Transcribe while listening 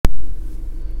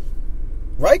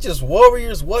Righteous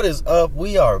Warriors, what is up?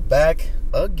 We are back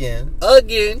again.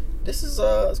 This is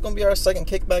it's gonna be our second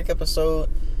kickback episode.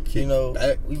 You know,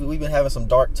 we've been having some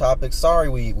dark topics. Sorry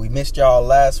we missed y'all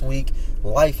last week.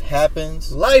 Life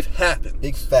happens.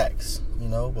 Big facts. You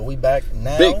know, but we back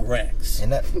now. Big racks.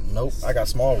 And that nope, I got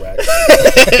small racks.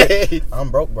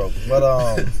 I'm broke. But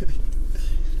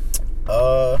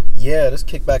yeah, this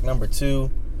kickback number 2.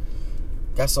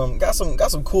 Got some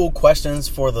cool questions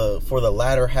for the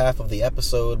latter half of the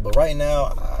episode, but right now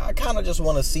I kind of just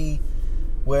want to see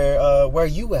where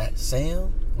you at,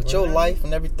 Sam, with your life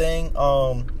and everything.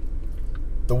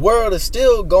 The world is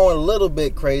still going a little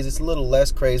bit crazy. It's a little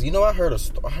less crazy. You know, I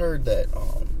heard that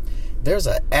there's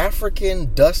an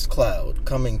African dust cloud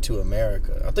coming to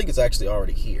America. I think it's actually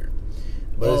already here.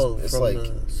 But it's from like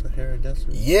the Sahara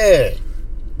Desert. Yeah.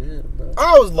 Yeah, bro.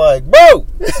 I was like, bro,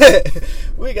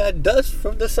 we got dust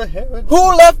from the Sahara.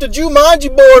 Who left the Jumanji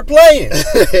board playing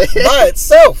by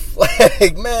itself?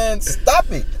 Like, man, stop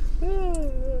it.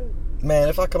 Man,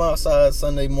 if I come outside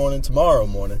tomorrow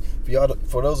morning,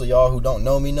 for those of y'all who don't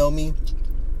know me,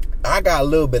 I got a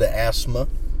little bit of asthma,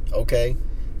 okay?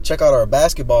 Check out our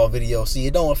basketball video. See,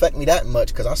 it don't affect me that much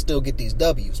because I still get these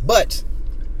W's. But,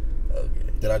 okay.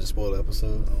 Did I just spoil the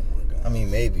episode? Oh, my God. I mean,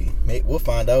 maybe. We'll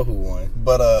find out who won.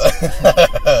 But,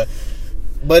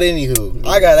 but anywho,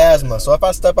 I got asthma. So if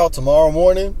I step out tomorrow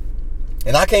morning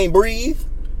and I can't breathe,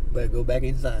 better go back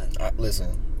inside.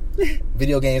 Listen.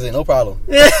 Video games ain't no problem.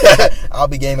 I'll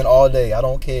be gaming all day. I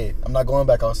don't care. I'm not going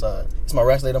back outside. It's my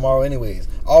rest day tomorrow anyways.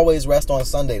 Always rest on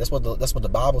Sunday. That's what the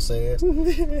Bible says.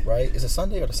 Right? Is it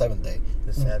Sunday or the 7th day?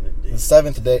 The 7th day. The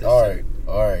 7th day. All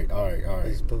right.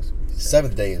 It's supposed to be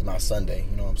 7th day is my Sunday.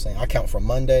 You know what I'm saying? I count from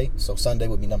Monday, so Sunday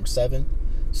would be number 7.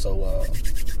 So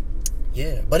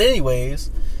yeah. But anyways,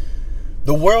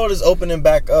 the world is opening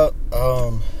back up.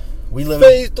 We live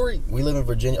phase 3. We live in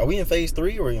Virginia. Are we in phase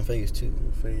 3 or are we in phase 2?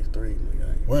 Phase 3, my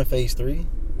guy. We're in phase 3?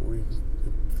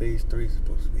 Phase 3 is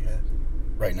supposed to be happening.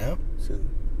 Right now? Soon.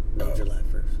 No, July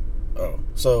 1st. Oh.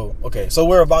 So, okay. So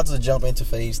we're about to jump into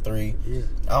phase 3. Yeah.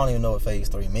 I don't even know what phase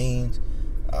 3 means.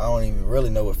 I don't even really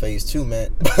know what phase 2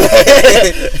 meant.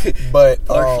 But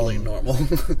partially normal.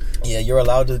 Yeah, we're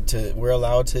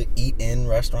allowed to eat in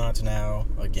restaurants now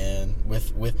again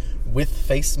with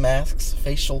face masks,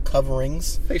 facial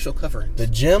coverings. The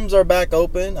gyms are back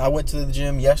open. I went to the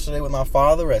gym yesterday with my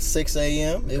father at 6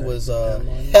 a.m. It was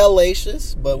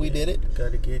hellacious, but we did it.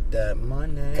 Gotta get that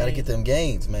money. Gotta get them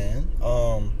gains, man.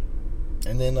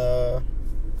 And then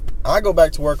I go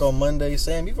back to work on Monday.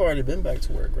 Sam, you've already been back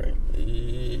to work, right?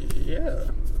 Yeah.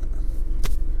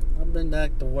 I've been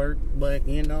back to work, but,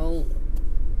 you know,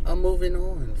 I'm moving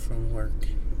on from work.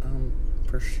 I'm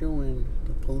pursuing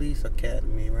the police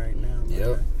academy right now.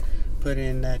 Yep. I put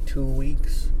in that 2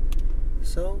 weeks.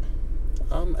 So,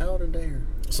 I'm out of there.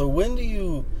 So when do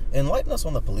you enlighten us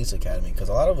on the police academy? Because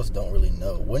a lot of us don't really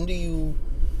know.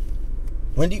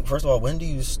 First of all, when do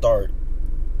you start?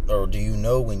 Or do you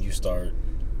know when you start?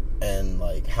 And,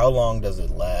 like, how long does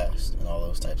it last? And all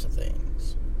those types of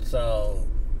things. So,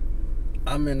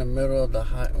 I'm in the middle of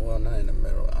well, not in the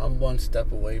middle. I'm one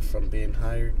step away from being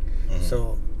hired. Mm-hmm.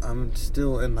 So, I'm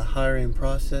still in the hiring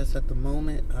process at the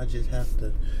moment. I just have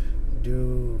to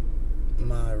do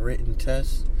my written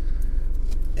test.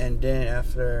 And then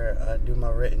after I do my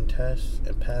written test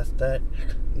and pass that,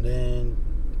 then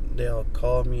they'll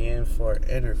call me in for an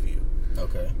interview.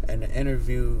 Okay. And the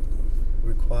interview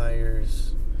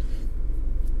requires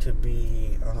to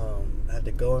be, I had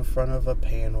to go in front of a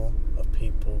panel of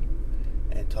people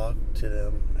and talk to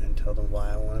them and tell them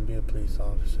why I want to be a police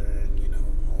officer and, you know,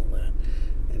 all that.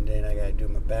 And then I got to do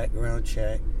my background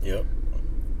check. Yep.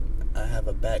 I have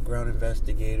a background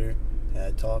investigator. I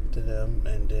talk to them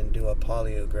and then do a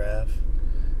polygraph.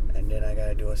 And then I got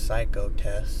to do a psycho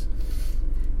test.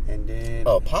 And then...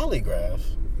 Oh, polygraph?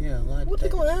 Yeah, a lot of What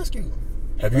things. they going to ask you?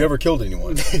 Have you ever killed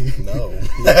anyone? No.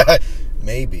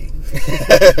 Maybe.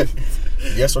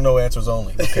 Yes or no answers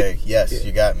only. Okay, yes,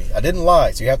 you got me. I didn't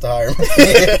lie, so you have to hire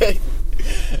me.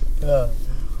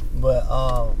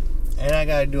 And I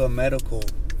gotta do a medical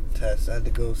test. I had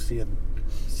to go see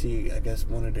I guess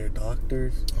one of their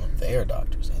doctors. Oh, their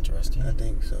doctors, interesting. I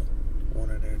think so. One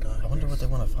of their doctors. I wonder what they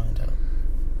want to find out.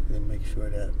 They make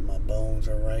sure that my bones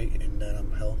are right and that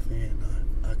I'm healthy and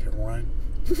I can run.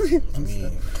 I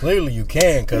mean, clearly you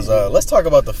can, because let's talk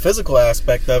about the physical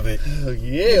aspect of it. Oh,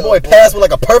 yeah. Your boy passed with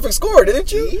like a perfect score,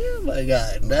 didn't you? Yeah, my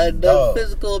God. That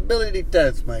physical ability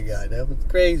test, my God. That was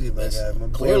crazy, my God. My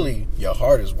clearly, your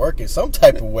heart is working some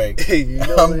type of way. You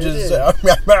know I'm just...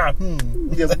 My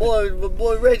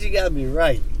boy Reggie got me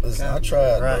right. Listen, I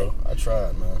tried, bro. I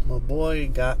tried, man. My boy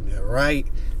got me right.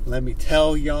 Let me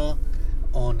tell y'all,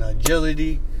 on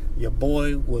agility, your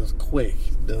boy was quick.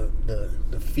 The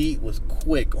feat was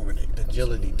quick on the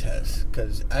agility test,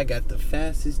 because I got the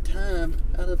fastest time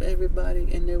out of everybody,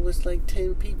 and there was like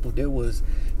 10 people. There was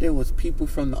people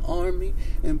from the Army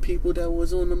and people that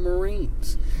was on the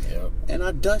Marines. Yep. And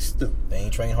I dusted them. They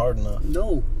ain't trained hard enough.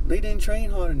 No, they didn't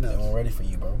train hard enough. They weren't ready for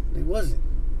you, bro. They wasn't.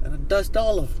 And I dusted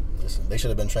all of them. Listen, they should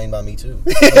have been trained by me too.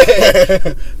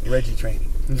 Reggie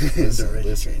training.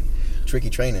 Listen. Tricky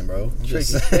training, bro.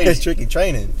 It's tricky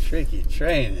training. Tricky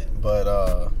training.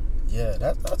 But yeah,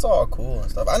 that's all cool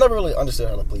and stuff. I never really understood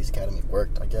how the police academy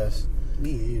worked, I guess.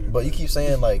 Me either. But you keep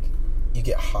saying like you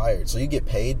get hired, so you get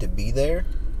paid to be there.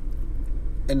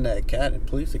 In the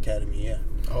police academy, yeah.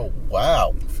 Oh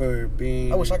wow! For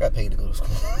being, I wish I got paid to go to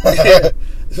school.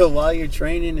 So while you're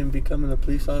training and becoming a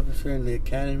police officer in the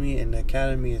academy, and the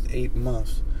academy is 8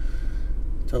 months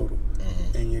total,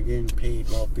 and you're getting paid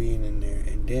while being in there.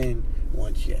 And then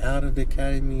once you're out of the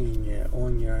academy and you're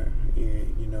on your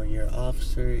you're an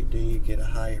officer, then you get a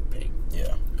higher pay.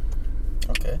 Yeah.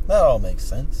 Okay, that all makes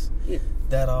sense. Yeah.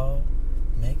 That all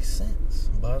makes sense.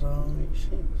 But makes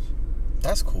sense.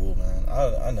 That's cool, man.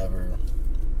 I never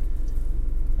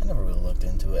really looked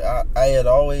into it. I had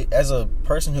always, as a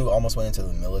person who almost went into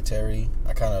the military,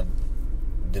 I kind of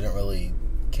didn't really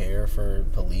care for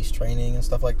police training and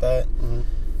stuff like that. Mm-hmm.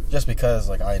 Just because,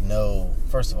 like, I know,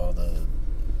 first of all,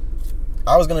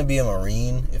 I was going to be a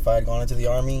Marine if I had gone into the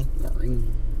Army.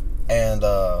 Marine. And,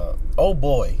 oh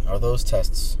boy, are those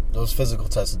physical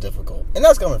tests difficult. And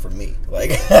that's coming from me.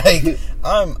 Like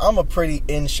I'm a pretty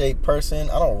in-shape person.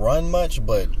 I don't run much,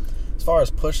 but as far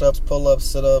as push-ups, pull-ups,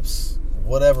 sit-ups,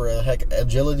 whatever the heck,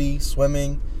 agility,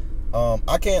 swimming,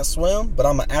 I can't swim, but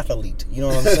I'm an athlete. You know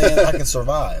what I'm saying? I can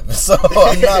survive. So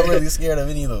I'm not really scared of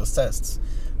any of those tests.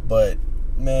 But,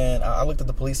 man, I looked at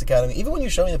the police academy. Even when you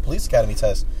show me the police academy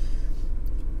test,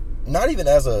 not even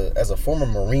as a former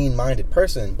Marine-minded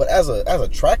person, but as a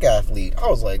track athlete, I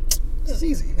was like, this is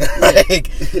easy.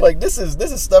 like this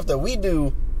is stuff that we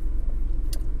do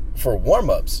for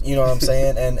warm-ups. You know what I'm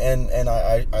saying? And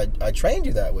I trained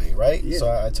you that way, right? Yeah. So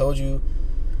I told you,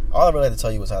 all I really had to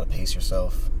tell you was how to pace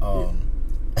yourself.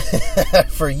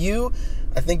 For you,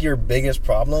 I think your biggest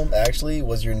problem actually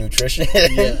was your nutrition. Yeah,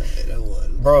 it was.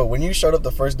 Bro, when you showed up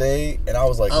the first day and I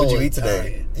was like, what'd you eat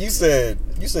today? You said,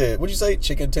 what'd you say?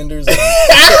 Chicken tenders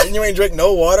and you ain't drink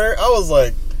no water? I was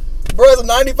like, bro, it's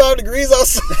 95 degrees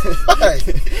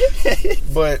outside.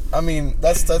 But, I mean,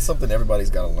 that's something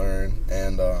everybody's got to learn.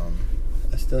 And,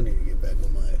 I still need to get back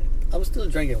on I was still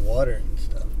drinking water and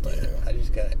stuff, but yeah. I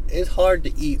just it's hard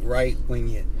to eat right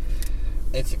when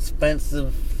it's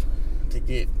expensive to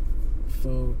get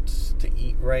foods to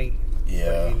eat right.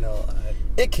 Yeah. But,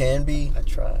 it can be. I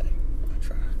try.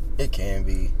 It can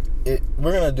be.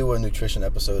 We're going to do a nutrition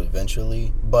episode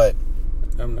eventually, but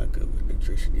I'm not good with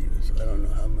nutrition either, so I don't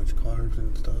know how much carbs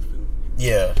and stuff.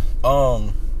 Yeah.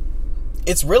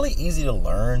 It's really easy to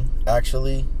learn,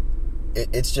 actually.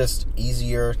 It's just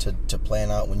easier to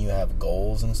plan out when you have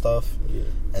goals and stuff. Yeah.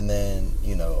 And then,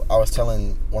 I was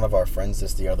telling one of our friends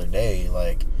this the other day,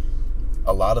 like,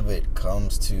 a lot of it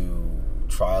comes to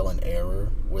trial and error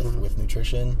with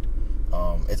nutrition.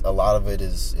 A lot of it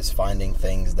is finding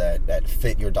things that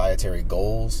fit your dietary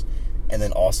goals and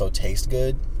then also taste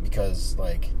good, because,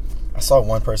 like, I saw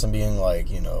one person being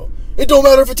like, it don't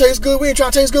matter if it tastes good, we ain't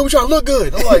trying to taste good, we trying to look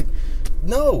good. I'm like,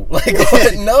 no,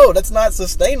 no, that's not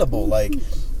sustainable. Like,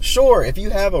 sure, if you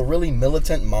have a really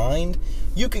militant mind,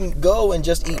 you can go and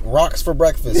just eat rocks for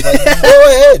breakfast. Like, go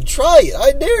ahead, try it,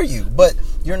 I dare you. But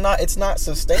it's not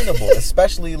sustainable,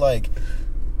 especially, like,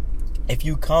 if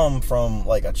you come from,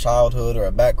 like, a childhood or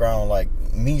a background like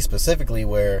me specifically,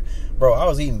 where, bro, I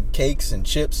was eating cakes and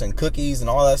chips and cookies and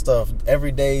all that stuff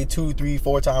every day, 2, 3,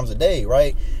 4 times a day,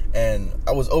 right? And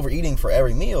I was overeating for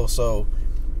every meal. So,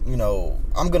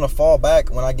 I'm gonna fall back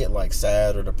when I get, like,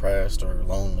 sad or depressed or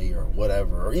lonely or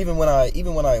whatever. Or even when I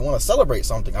want to celebrate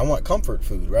something, I want comfort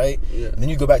food, right? Yeah. And then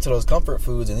you go back to those comfort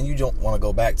foods, and then you don't want to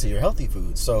go back to your healthy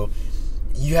foods. So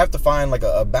you have to find, like,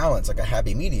 a balance, like a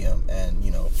happy medium. And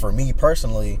for me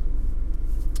personally,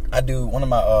 I do one of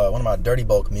my dirty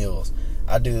bulk meals.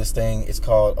 I do this thing. It's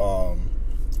called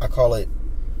I call it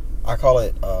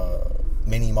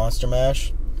mini monster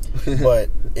mash. But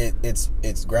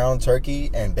it's ground turkey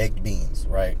and baked beans,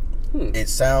 right? It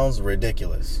sounds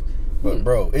ridiculous, but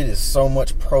bro, it is so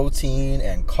much protein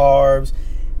and carbs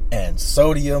and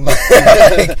sodium.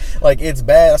 like it's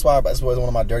bad. That's why it's one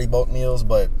of my dirty bulk meals.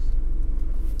 But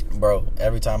bro,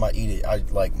 every time I eat it,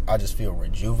 I just feel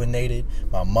rejuvenated.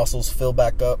 My muscles fill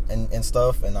back up and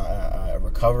stuff, and I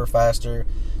recover faster.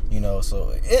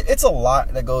 So it's a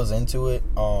lot that goes into it.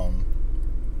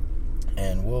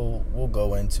 and we'll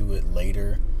go into it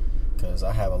later because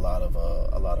I have a lot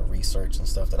of research and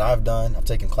stuff that I've done. I've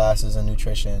taken classes in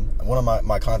nutrition. One of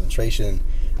my concentration,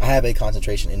 I have a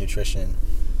concentration in nutrition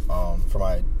for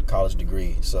my college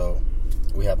degree, so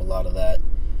we have a lot of that.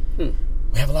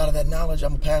 We have a lot of that knowledge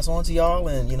I'm gonna pass on to y'all,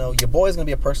 and your boy's gonna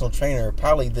be a personal trainer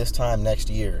probably this time next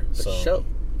year. For sure.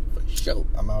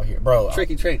 I'm out here, bro.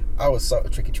 Tricky training. I was so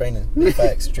tricky training.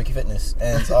 Facts, tricky fitness,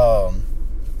 and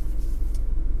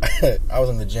I was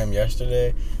in the gym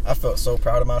yesterday. I felt so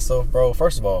proud of myself, bro.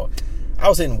 First of all, I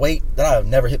was hitting weight that I've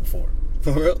never hit before.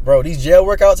 For real? Bro, these jail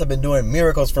workouts have been doing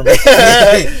miracles for me.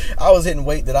 I was hitting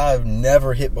weight that I've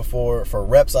never hit before, for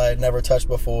reps I had never touched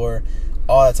before,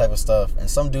 all that type of stuff. And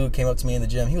some dude came up to me in the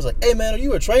gym. He was like, "Hey, man, are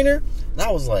you a trainer?" And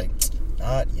I was like,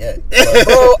 "Not yet." But,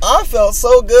 bro, I felt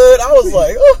so good. I was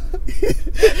like, "Oh,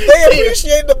 they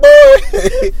appreciate the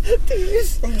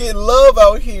boy." I'm getting love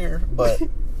out here. But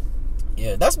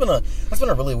yeah, that's been a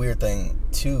really weird thing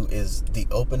too, is the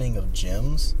opening of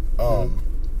gyms.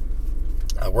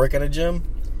 I work at a gym.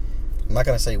 I'm not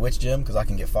gonna say which gym because I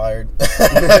can get fired.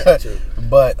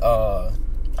 But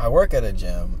I work at a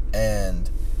gym, and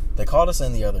they called us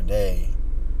in the other day,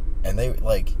 and they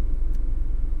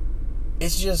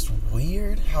it's just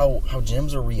weird how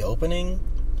gyms are reopening,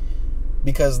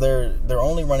 because they're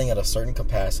only running at a certain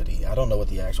capacity. I don't know what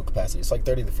the actual capacity is. It's like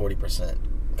 30 to 40%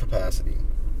 capacity.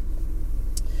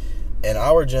 And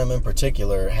our gym in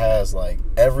particular has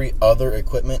every other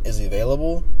equipment is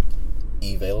available,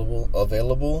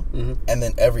 and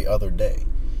then every other day.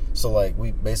 So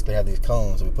we basically have these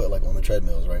cones that we put on the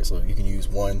treadmills, right? So you can use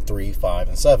 1, 3, 5,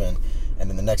 and 7, and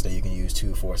then the next day you can use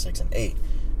 2, 4, 6, and 8.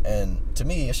 And to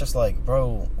me, it's just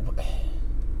bro,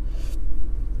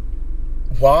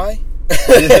 why?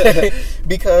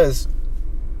 Because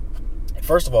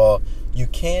first of all, you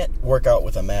can't work out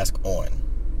with a mask on.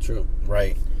 True.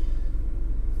 Right?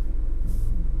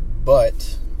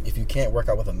 But if you can't work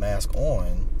out with a mask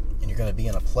on, and you're going to be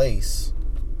in a place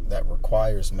that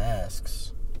requires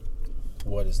masks,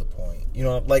 what is the point? You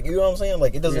know what I'm saying?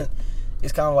 It doesn't. Yeah.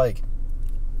 It's kind of I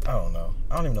don't know.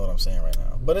 I don't even know what I'm saying right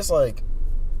now. But it's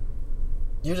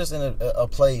you're just in a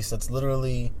place that's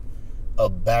literally a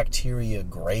bacteria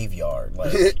graveyard.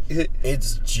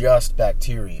 It's just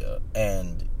bacteria,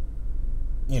 and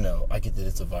I get that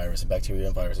it's a virus, and bacteria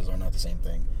and viruses are not the same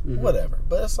thing. Mm-hmm. Whatever.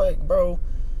 But it's bro,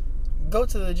 go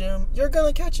to the gym, you're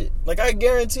gonna catch it. I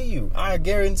guarantee you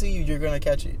you're gonna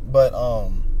catch it. But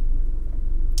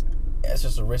it's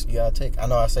just a risk you gotta take. I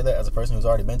know I say that as a person who's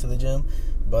already been to the gym,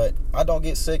 but I don't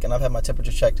get sick, and I've had my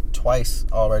temperature checked twice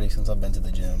already since I've been to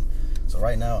the gym. So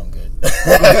right now I'm good.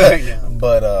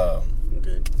 But I'm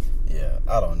good. Yeah,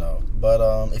 I don't know. But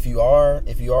if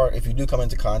you do come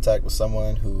into contact with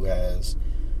someone who has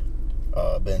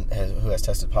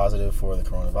tested positive for the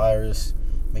coronavirus,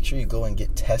 make sure you go and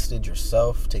get tested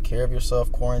yourself. Take care of yourself.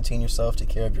 Quarantine yourself. Take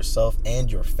care of yourself and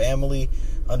your family.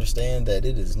 Understand that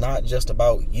it is not just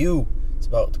about you. It's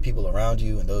about the people around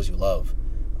you and those you love.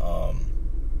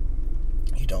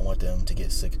 You don't want them to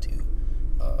get sick too.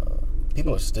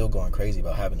 People are still going crazy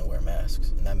about having to wear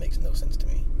masks, and that makes no sense to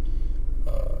me.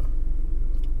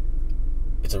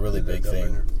 It's a really big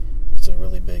thing. It's a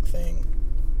really big thing.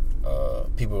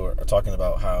 People are talking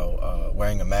about how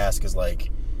wearing a mask is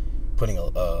like putting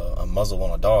a muzzle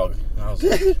on a dog. And I was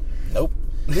like, nope.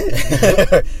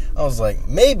 I was like,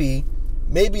 maybe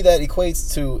that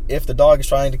equates to if the dog is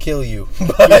trying to kill you.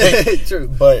 True.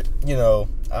 But,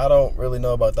 I don't really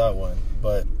know about that one.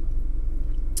 But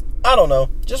I don't know.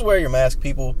 Just wear your mask,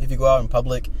 people. If you go out in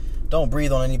public, don't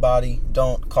breathe on anybody.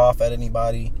 Don't cough at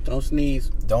anybody. Don't sneeze.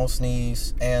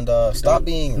 And stop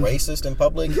being racist in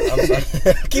public.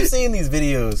 I keep seeing these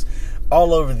videos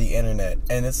all over the internet,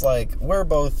 and it's we're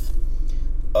both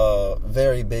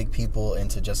very big people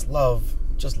into just love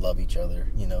each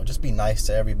other. Just be nice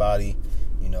to everybody.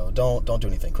 Don't do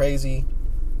anything crazy.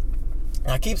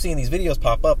 And I keep seeing these videos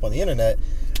pop up on the internet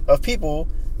of people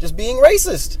just being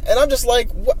racist, and I'm just like,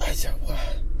 what?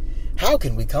 How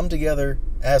can we come together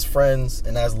as friends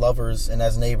and as lovers and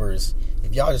as neighbors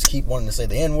if y'all just keep wanting to say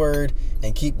the N-word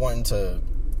and keep wanting to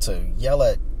yell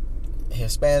at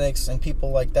Hispanics and people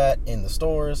like that in the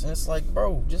stores? And it's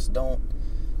bro, just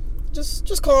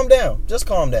calm down. Just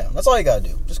calm down. That's all you gotta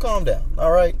do. Just calm down.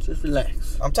 All right. Just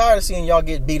relax. I'm tired of seeing y'all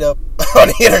get beat up on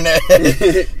the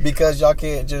internet because y'all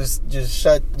can't just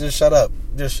shut up.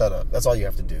 Just shut up. That's all you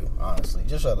have to do. Honestly,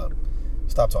 just shut up.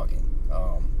 Stop talking.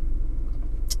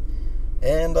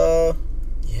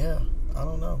 Yeah, I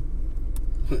don't know.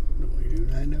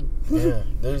 I know. Yeah,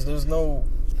 there's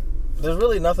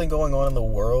really nothing going on in the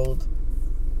world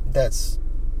that's,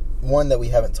 one, that we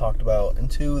haven't talked about,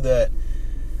 and two, that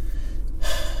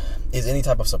is any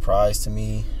type of surprise to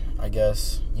me, I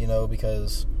guess, you know,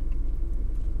 because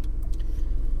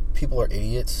people are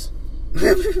idiots.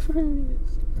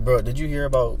 Bro, did you hear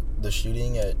about the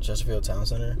shooting at Chesterfield Town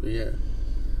Center? Yeah.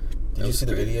 Did you see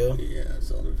the video? Yeah, I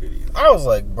saw the video. I was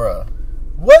like, bruh,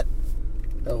 what?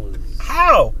 That was...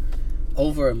 How?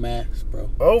 Over a mask, bro.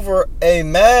 Over a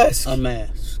mask? A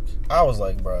mask. I was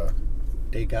like, bruh.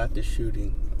 They got the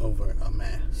shooting over a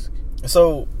mask.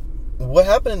 So, what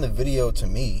happened in the video to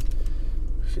me,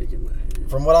 Shaking my head.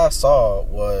 from what I saw,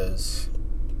 was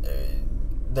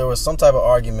there was some type of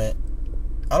argument.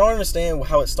 I don't understand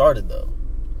how it started, though.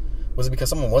 Was it because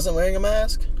someone wasn't wearing a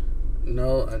mask?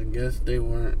 No, I guess they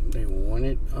weren't. They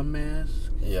wanted a mask.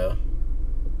 Yeah.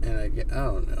 And I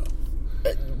don't know.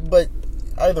 But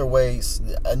either way,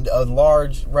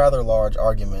 a rather large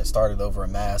argument started over a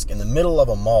mask in the middle of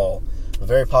a mall, a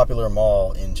very popular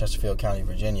mall in Chesterfield County,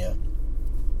 Virginia.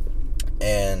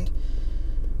 And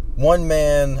one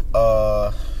man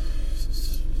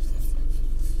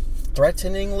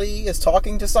threateningly is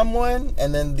talking to someone,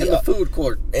 and then in the food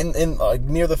court, in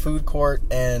near the food court,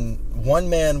 and one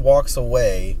man walks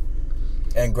away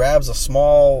and grabs a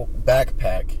small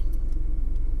backpack,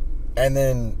 and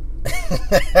then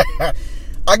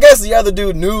I guess the other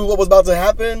dude knew what was about to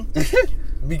happen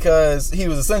because he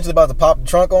was essentially about to pop the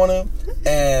trunk on him,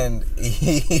 and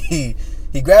he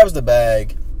grabs the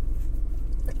bag.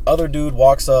 Other dude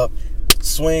walks up,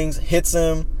 swings, hits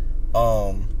him.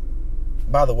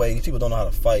 By the way, these people don't know how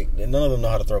to fight. None of them know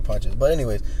how to throw punches. But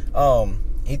anyways,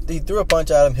 he threw a punch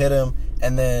at him, hit him,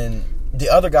 and then the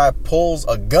other guy pulls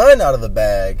a gun out of the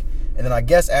bag, and then I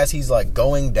guess as he's like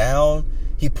going down,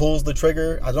 he pulls the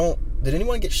trigger. Did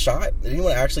anyone get shot? Did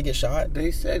anyone actually get shot?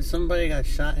 They said somebody got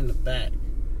shot in the back.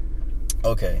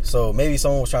 Okay, so maybe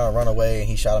someone was trying to run away and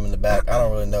he shot him in the back. I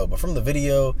don't really know. But from the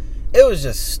video, it was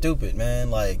just stupid, man.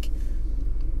 Like,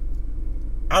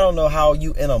 I don't know how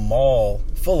you in a mall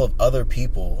full of other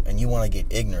people and you want to get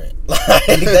ignorant. Like,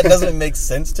 that doesn't make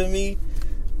sense to me.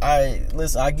 I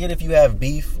get if you have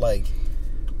beef, like,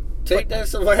 take that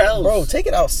somewhere else, bro. Take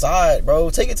it outside, bro.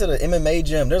 Take it to the MMA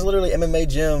gym. There's literally MMA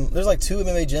gym. There's like 2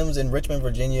 MMA gyms in Richmond,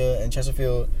 Virginia, and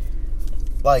Chesterfield.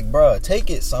 Like, bro, take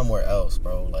it somewhere else,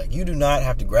 bro. Like, you do not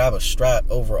have to grab a strap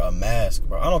over a mask,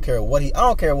 bro. I don't care what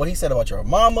he said about your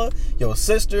mama, your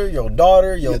sister, your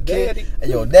daughter, your kid, daddy,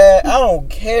 and your dad. I don't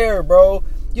care, bro.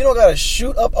 You don't gotta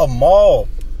shoot up a mall.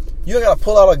 You don't gotta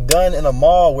pull out a gun in a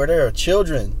mall where there are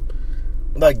children.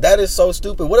 Like, that is so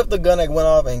stupid. What if the gun went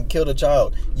off and killed a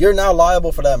child? You're now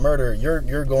liable for that murder. You're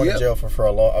going to jail for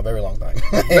a very long time.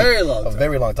 Very long time. A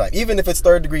very long time. Even if it's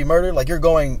 3rd degree murder, like, you're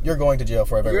going to jail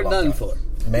for a very long time. You're done for.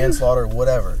 Manslaughter,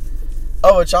 whatever.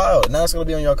 Of a child. Now it's going to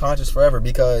be on your conscience forever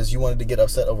because you wanted to get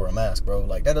upset over a mask, bro.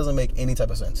 Like, that doesn't make any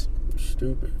type of sense.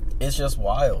 Stupid. It's just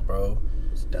wild, bro.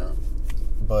 It's dumb.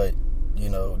 But, you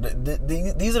know,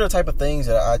 these are the type of things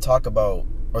that I talk about,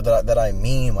 or that I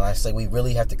mean when I say we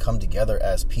really have to come together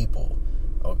as people.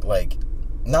 Like,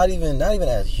 not even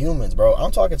as humans, bro.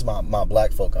 I'm talking to my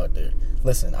black folk out there.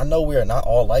 Listen, I know we are not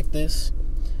all like this,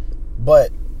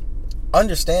 but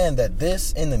understand that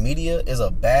this in the media is a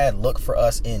bad look for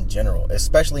us in general,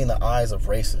 especially in the eyes of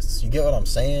racists. You get what I'm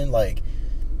saying? Like,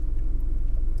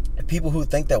 people who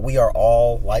think that we are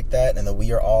all like that and that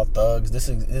we are all thugs,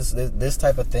 this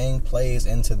type of thing plays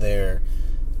into their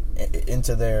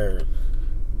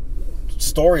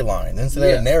storyline, into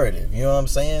their narrative. You know what I'm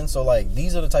saying? So, like,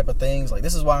 these are the type of things, like,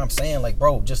 this is why I'm saying, like,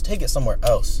 bro, just take it somewhere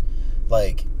else.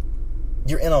 Like,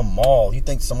 you're in a mall, you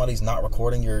think somebody's not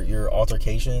recording your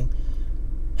altercation?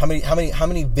 How many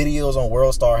videos on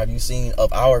WorldStar have you seen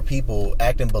of our people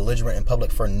acting belligerent in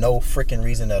public for no freaking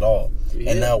reason at all?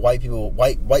 Yeah. And now white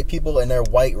people and their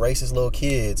white racist little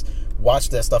kids watch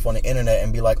that stuff on the internet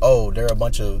and be like, oh, they're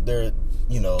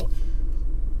you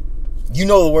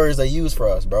know the words they use for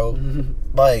us, bro.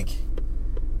 Mm-hmm. Like,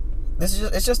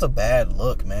 it's just a bad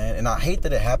look, man. And I hate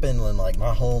that it happened in, like,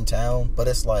 my hometown, but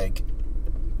it's like,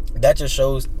 that just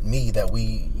shows me that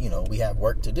we have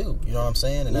work to do. You know what I'm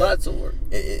saying? And lots of work.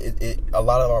 A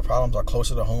lot of our problems are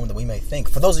closer to home than we may think.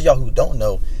 For those of y'all who don't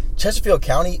know, Chesterfield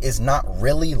County is not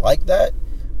really like that.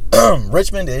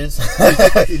 Richmond is.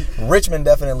 Richmond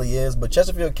definitely is. But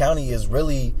Chesterfield County is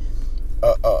really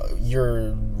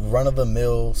your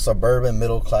run-of-the-mill suburban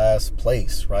middle-class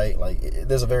place, right? Like,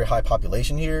 there's a very high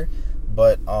population here,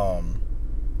 but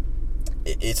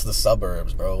it's the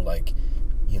suburbs, bro. Like,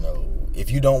 you know, if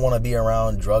you don't want to be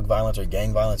around drug violence or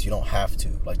gang violence, you don't have to.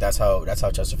 Like, that's how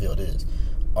Chesterfield is.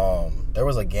 There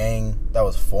was a gang that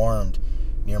was formed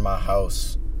near my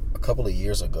house a couple of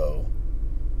years ago,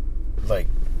 like,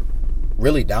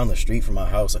 really down the street from my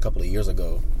house a couple of years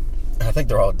ago, I think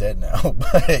they're all dead now,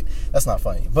 but that's not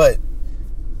funny. But,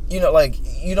 you know, like,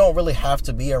 you don't really have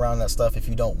to be around that stuff if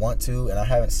you don't want to. And I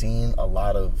haven't seen a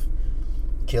lot of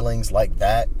killings like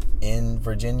that in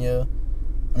Virginia.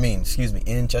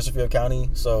 In Chesterfield County.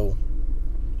 So,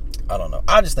 I don't know.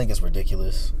 I just think it's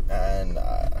ridiculous. And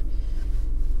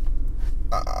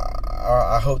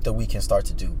I hope that we can start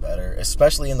to do better,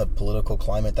 especially in the political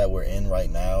climate that we're in right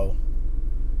now.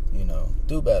 You know,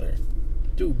 do better.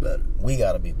 Do better. We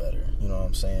gotta be better. You know what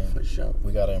I'm saying? For sure.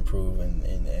 We gotta improve,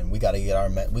 and we gotta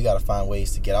we gotta find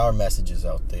ways to get our messages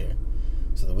out there,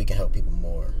 so that we can help people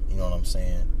more. You know what I'm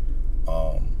saying?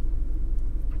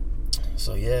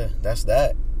 So yeah, that's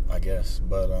that, I guess.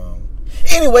 But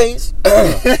anyways,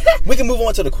 we can move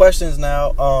on to the questions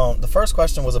now. The first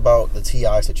question was about the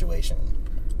T.I. situation.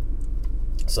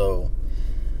 So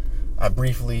I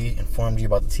briefly informed you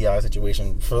about the T.I.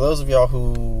 situation. For those of y'all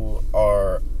who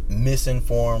are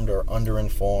misinformed or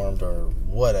underinformed or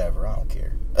whatever, I don't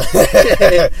care.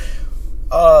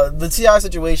 The T.I.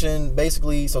 situation,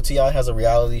 basically, so T.I. has a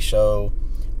reality show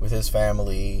with his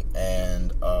family,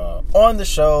 and on the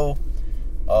show,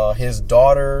 his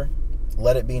daughter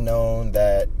let it be known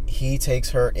that he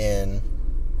takes her in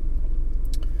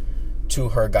to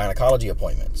her gynecology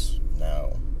appointments.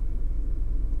 Now,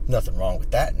 nothing wrong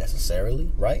with that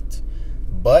necessarily, right?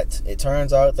 But it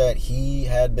turns out that he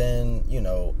had been,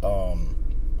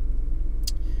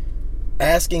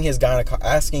 asking the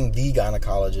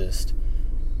gynecologist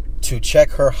to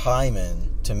check her hymen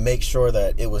to make sure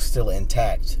that it was still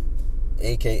intact,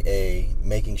 aka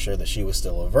making sure that she was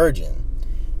still a virgin.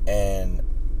 And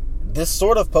this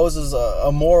sort of poses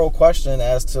a moral question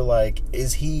as to, like,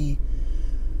 is he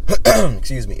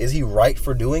is he right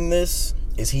for doing this?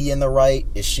 Is he in the right?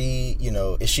 Is she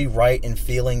right in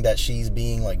feeling that she's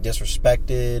being, like,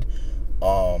 disrespected?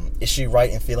 Is she right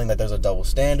in feeling that there's a double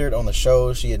standard? On the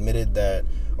show, she admitted that,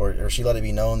 or she let it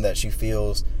be known that she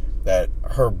feels that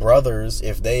her brothers,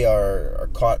 if they are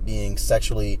caught being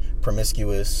sexually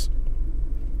promiscuous,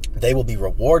 they will be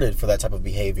rewarded for that type of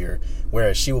behavior,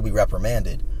 whereas she will be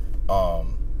reprimanded. So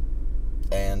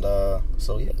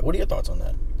yeah, what are your thoughts on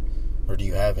that? Or do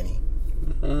you have any?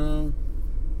 I'm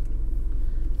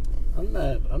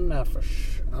not for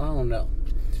sure. I don't know.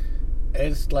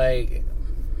 It's like,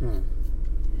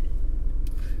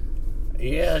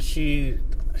 yeah, she's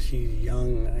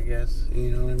young, I guess.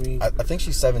 You know what I mean? I think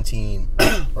she's 17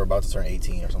 or about to turn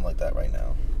 18 or something like that right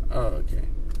now. Oh, okay.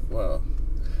 Well,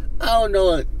 I don't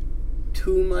know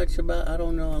too much about. I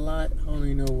don't know a lot. I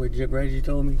only know what Reggie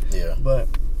told me. Yeah. But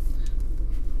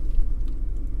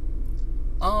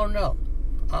I don't know.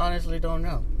 I honestly don't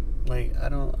know. Like, I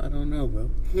don't know,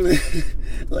 bro.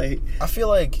 Like, I feel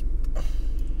like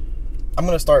I'm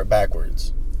gonna start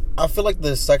backwards. I feel like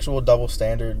the sexual double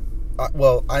standard.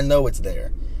 I know it's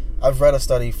there. I've read a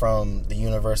study from the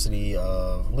University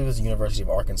of, I believe it was the University of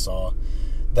Arkansas,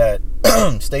 that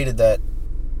stated that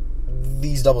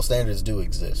these double standards do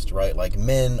exist, right? Like,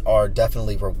 men are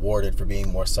definitely rewarded for being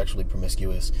more sexually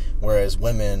promiscuous, whereas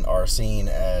women are seen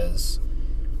as,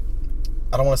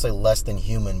 I don't want to say less than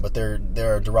human, but there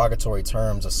are derogatory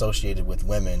terms associated with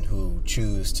women who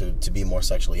choose to be more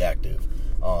sexually active,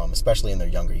 especially in their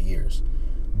younger years.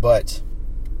 But,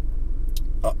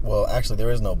 well, actually,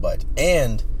 there is no but.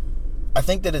 And I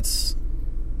think that it's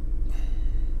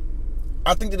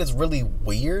really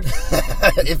weird,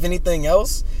 if anything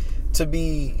else, to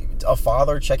be a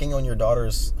father checking on your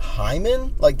daughter's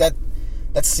hymen. Like, that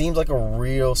seems like a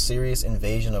real serious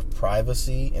invasion of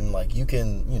privacy. And, like, you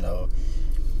can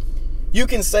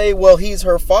say, well, he's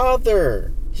her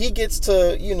father. He gets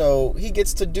to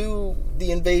do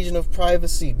the invasion of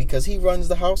privacy because he runs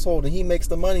the household and he makes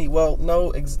the money. Well,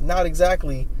 no, not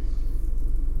exactly.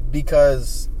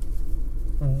 Because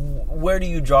where do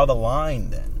you draw the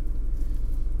line then?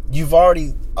 You've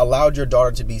already allowed your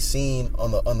daughter to be seen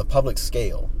on the public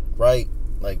scale, right?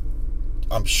 Like,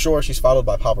 I'm sure she's followed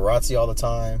by paparazzi all the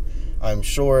time. I'm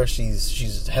sure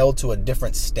she's held to a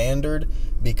different standard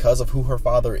because of who her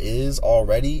father is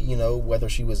already, whenever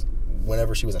she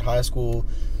was in high school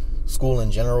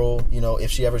in general, if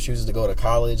she ever chooses to go to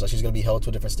college, like, she's going to be held to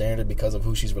a different standard because of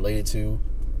who she's related to,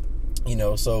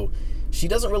 so she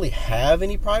doesn't really have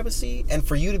any privacy. And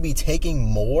for you to be taking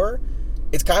more,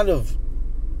 it's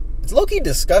low-key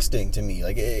disgusting to me.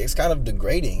 Like, it's kind of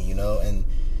degrading, and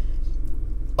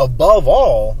above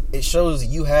all, it shows that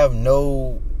you have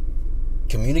no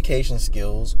communication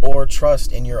skills or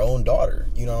trust in your own daughter.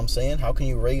 You know what I'm saying? How can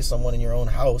you raise someone in your own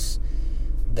house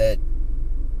that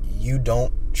you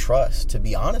don't trust to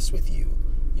be honest with you?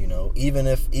 Even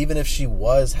if she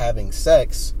was having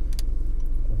sex,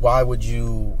 why would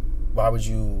you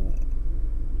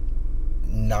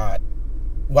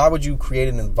create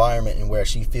an environment in where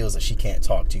she feels that she can't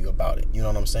talk to you about it? You know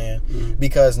what I'm saying? Mm-hmm.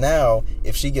 Because now,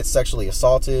 if she gets sexually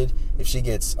assaulted, if she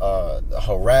gets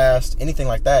harassed, anything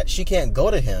like that, she can't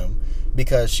go to him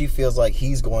because she feels like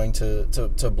he's going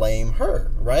to blame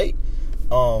her, right?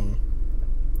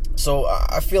 So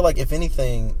I feel like, if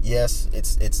anything, yes,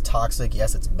 it's toxic,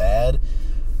 yes, it's bad,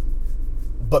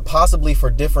 but possibly for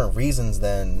different reasons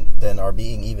than are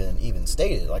being even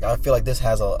stated. Like, I feel like this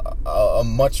has a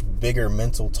much bigger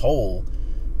mental toll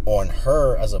on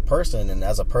her as a person, and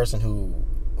as a person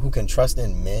who can trust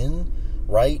in men,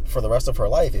 right, for the rest of her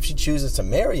life. If she chooses to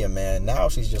marry a man, now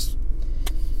she's just,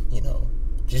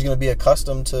 she's going to be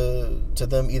accustomed to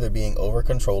them either being over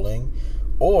controlling,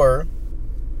 or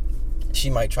she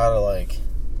might try to, like,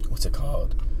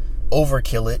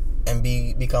 overkill it and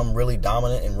become really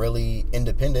dominant and really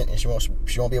independent, and she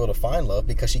won't be able to find love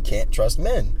because she can't trust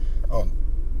men.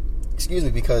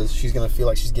 Because she's gonna feel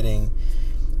like she's getting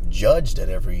judged at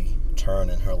every turn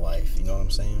in her life. You know what I'm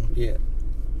saying? Yeah.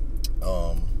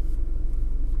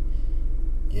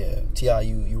 Yeah. T.I.,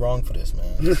 you wrong for this,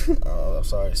 man. I'm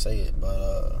sorry to say it,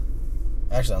 but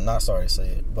actually, I'm not sorry to say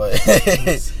it, but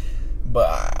but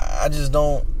I just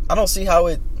don't. I don't see how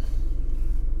it.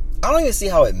 I don't even see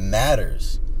how it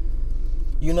matters.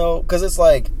 Because it's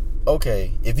like,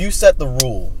 okay, if you set the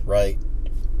rule, right?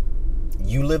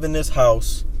 You live in this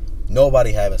house,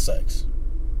 nobody having sex.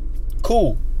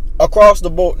 Cool. Across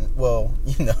the board,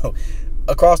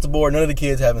 across the board, none of the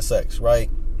kids having sex,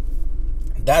 right?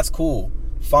 That's cool.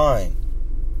 Fine.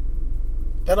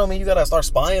 That don't mean you gotta start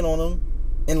spying on them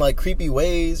in, like, creepy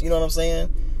ways, you know what I'm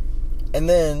saying? And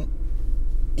then,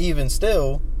 even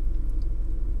still,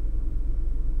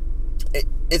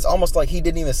 it's almost like he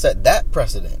didn't even set that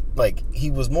precedent. Like,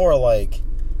 he was more like,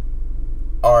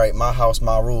 all right, my house,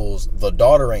 my rules. The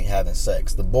daughter ain't having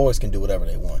sex. The boys can do whatever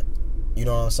they want. You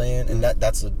know what I'm saying? And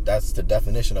that's the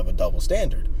definition of a double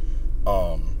standard.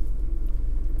 And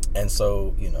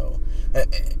so,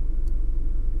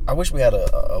 I wish we had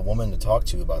a woman to talk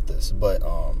to about this, but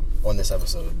on this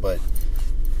episode. But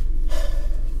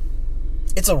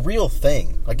it's a real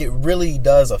thing. Like, it really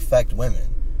does affect women.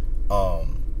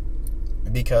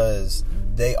 Because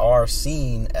they are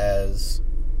seen as,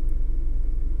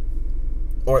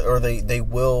 or they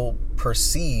will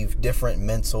perceive different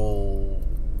mental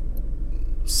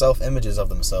self-images of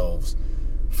themselves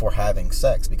for having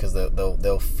sex, because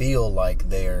they'll feel like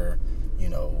they're,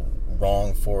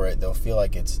 wrong for it. They'll feel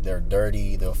like they're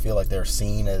dirty. They'll feel like they're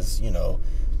seen as,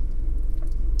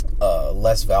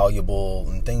 less valuable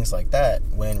and things like that.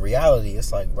 When in reality,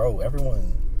 it's like, bro,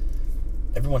 everyone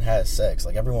has sex.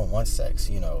 Like, everyone wants sex,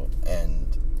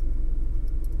 and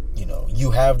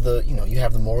you have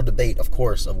the moral debate, of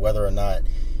course, of whether or not,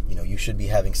 you should be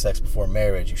having sex before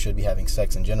marriage, you should be having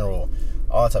sex in general,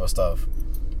 all that type of stuff.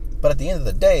 But at the end of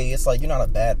the day, it's like, you're not a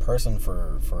bad person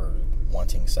for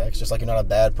wanting sex, just like you're not a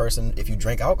bad person if you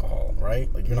drink alcohol,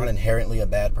 right? Like, you're not inherently a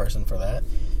bad person for that.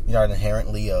 You're not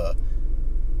inherently a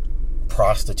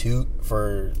prostitute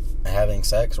for having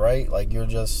sex, right? Like, you're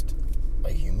just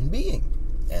a human being.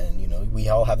 And, we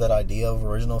all have that idea of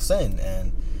original sin.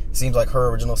 And it seems like her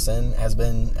original sin has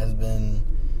been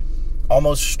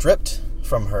almost stripped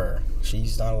from her.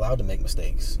 She's not allowed to make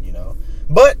mistakes,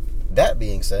 But that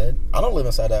being said, I don't live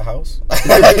inside that house.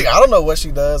 I don't know what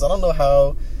she does. I don't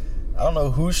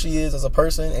know who she is as a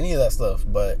person, any of that stuff.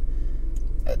 But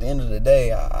at the end of the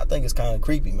day, I think it's kind of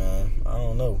creepy, man. I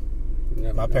don't know.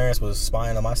 If my parents was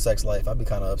spying on my sex life, I'd be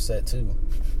kind of upset too.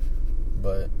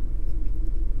 But...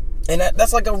 And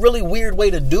that's like a really weird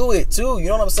way to do it too. You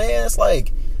know what I'm saying? It's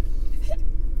like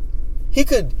he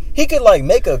could like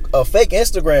make a fake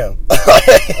Instagram,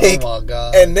 oh my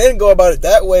God, and then go about it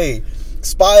that way.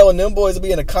 Spy on them boys to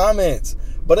be in the comments.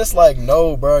 But it's like,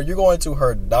 no, bro, you're going to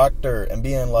her doctor and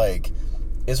being like,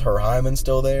 is her hymen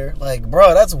still there? Like,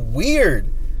 bro, that's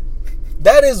weird.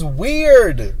 That is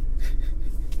weird,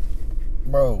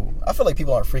 bro. I feel like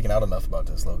people aren't freaking out enough about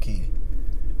this, low key.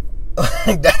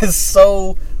 That is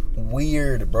so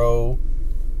weird, bro.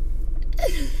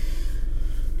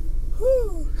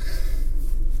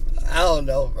 I don't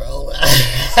know, bro.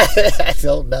 I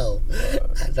don't know.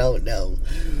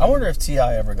 I wonder if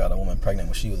T.I. ever got a woman pregnant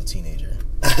when she was a teenager.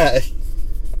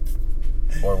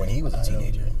 Or when he was a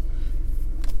teenager.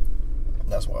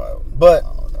 That's wild. But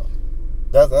I don't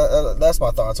know. That's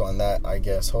my thoughts on that, I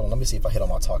guess. Hold on, let me see if I hit on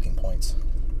my talking points.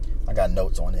 I got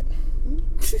notes on it.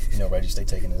 Reggie, stay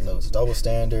taking his notes. Double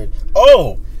standard.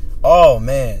 Oh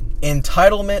man.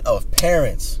 Entitlement of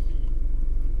parents.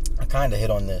 I kind of hit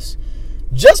on this.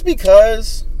 Just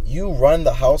because you run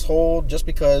the household, just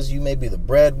because you may be the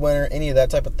breadwinner, any of that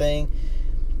type of thing,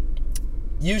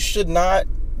 you should not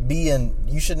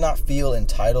feel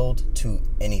entitled to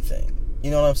anything.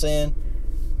 You know what I'm saying?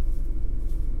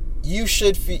 You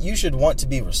should want to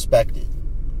be respected,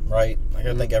 right? Like,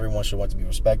 I think everyone should want to be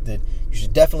respected. You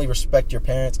should definitely respect your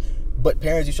parents, but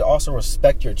parents, you should also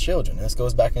respect your children. And this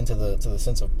goes back into the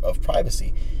sense of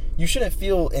privacy. You shouldn't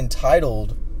feel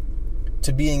entitled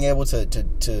to being able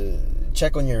to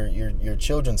check on your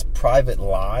children's private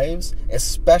lives,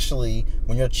 especially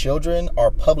when your children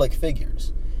are public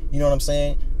figures. You know what I'm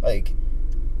saying? Like,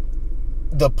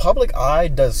 the public eye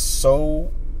does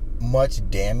so much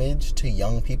damage to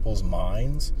young people's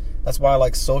minds. That's why,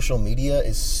 like, social media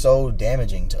is so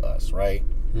damaging to us, right?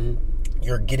 Mm-hmm.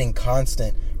 You're getting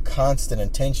constant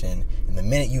attention, and the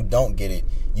minute you don't get it,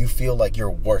 you feel like you're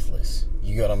worthless.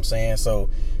 You get what I'm saying? So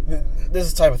this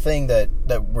is the type of thing that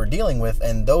we're dealing with,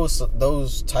 and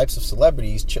those types of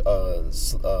celebrities,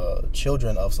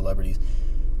 children of celebrities,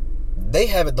 they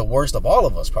have it the worst of all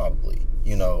of us, probably.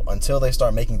 You know, until they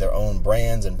start making their own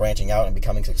brands and branching out and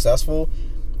becoming successful,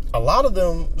 a lot of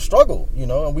them struggle, you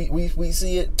know, and we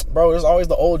see it, bro. There's always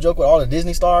the old joke with all the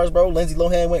Disney stars, bro. Lindsay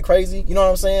Lohan went crazy. You know what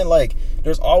I'm saying? Like,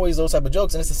 there's always those type of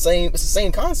jokes, and it's the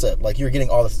same concept. Like, you're getting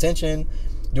all this attention,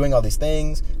 doing all these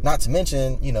things, not to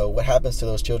mention, you know, what happens to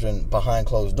those children behind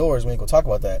closed doors. We ain't gonna talk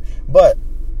about that. But,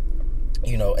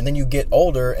 you know, and then you get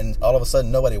older and all of a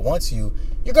sudden nobody wants you.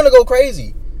 You're gonna go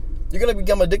crazy. You're gonna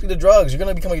become addicted to drugs. You're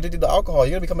gonna become addicted to alcohol.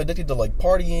 You're gonna become addicted to, like,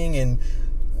 partying and,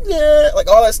 yeah, like,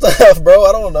 all that stuff, bro.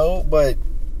 I don't know. But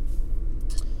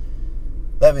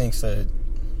that being said,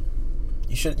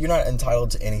 you're not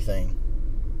entitled to anything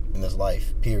in this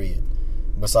life, period,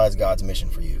 besides God's mission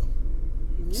for you.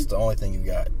 It's the only thing you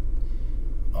got.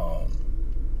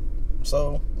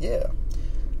 So, yeah.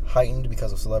 Heightened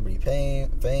because of celebrity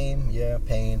fame. Yeah,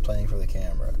 pain playing for the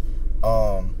camera.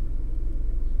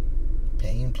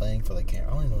 Pain playing for the camera.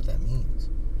 I don't even know what that means.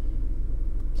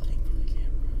 Playing for the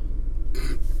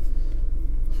camera.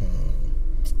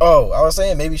 Oh, I was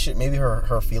saying maybe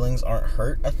her feelings aren't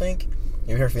hurt, I think.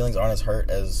 Maybe her feelings aren't as hurt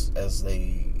as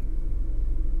they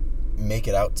make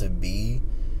it out to be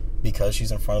because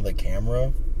she's in front of the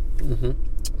camera. Mm-hmm.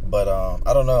 But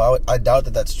I don't know. I doubt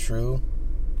that that's true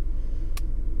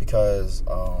because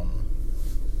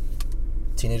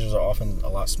teenagers are often a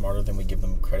lot smarter than we give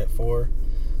them credit for.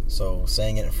 So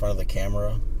saying it in front of the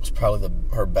camera is probably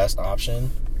her best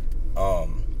option,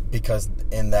 because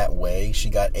in that way she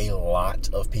got a lot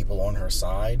of people on her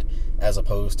side, as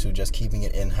opposed to just keeping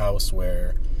it in-house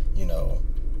where, you know,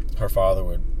 her father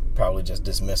would probably just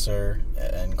dismiss her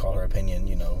and call her opinion,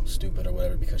 you know, stupid or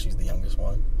whatever because she's the youngest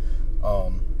one.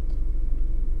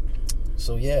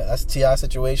 So yeah, that's the T.I.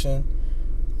 situation.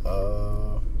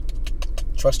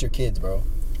 Trust your kids, bro.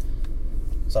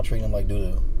 Stop treating them like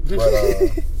doo-doo.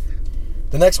 But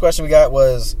the next question we got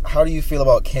was, how do you feel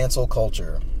about cancel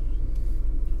culture?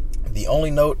 The only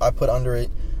note I put under it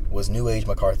was New Age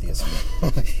McCarthyism.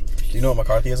 Do you know what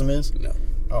McCarthyism is? No.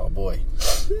 Oh, boy.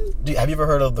 Have you ever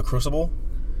heard of The Crucible?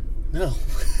 No.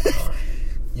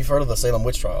 You've heard of the Salem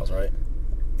witch trials, right?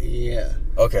 Yeah.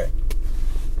 Okay.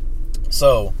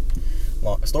 So,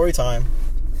 story time.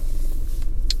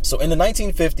 So, in the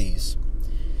 1950s,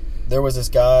 there was this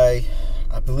guy,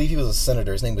 I believe he was a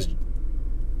senator. His name was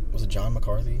it John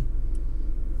McCarthy?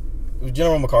 It was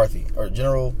General McCarthy, or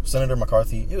General Senator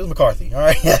McCarthy. It was McCarthy, all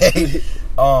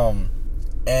right?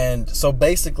 And so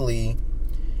basically,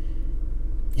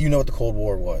 you know what the Cold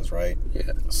War was, right?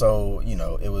 Yeah. So, you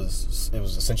know, it was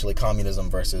essentially communism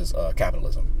versus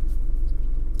capitalism.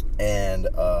 And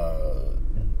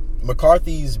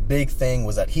McCarthy's big thing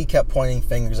was that he kept pointing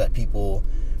fingers at people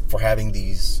for having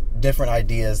these different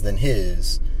ideas than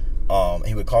his.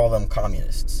 He would call them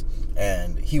communists.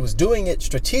 And he was doing it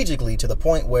strategically to the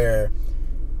point where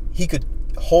he could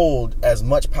hold as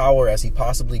much power as he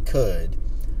possibly could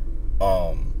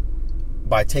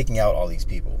by taking out all these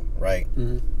people, right?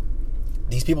 Mm-hmm.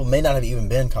 These people may not have even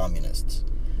been communists,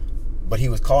 but he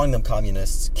was calling them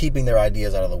communists, keeping their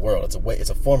ideas out of the world. It's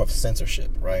a form of censorship,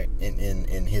 right?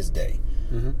 In his day.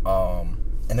 Mm-hmm.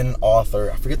 And then an author,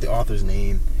 I forget the author's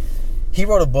name, he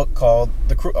wrote a book called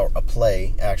a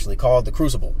play actually called The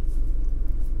Crucible.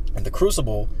 And The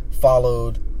Crucible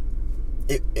followed.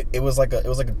 It was like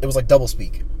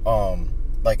doublespeak.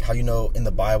 Like how, you know, in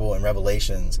the Bible and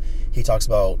Revelations, he talks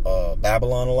about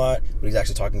Babylon a lot, but he's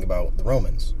actually talking about the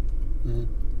Romans. Mm-hmm.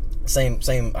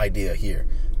 Same idea here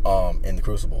in The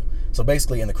Crucible. So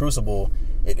basically, in The Crucible,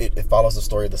 it follows the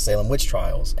story of the Salem witch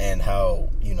trials and how,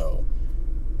 you know,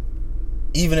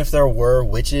 even if there were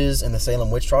witches in the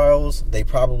Salem witch trials, they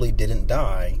probably didn't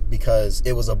die because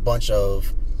it was a bunch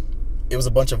of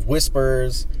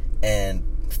whispers and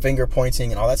finger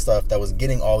pointing and all that stuff that was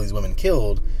getting all these women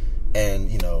killed, and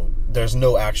there's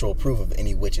no actual proof of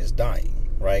any witches dying,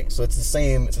 right? So it's the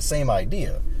same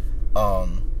idea.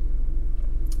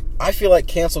 I feel like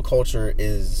cancel culture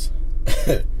is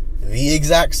the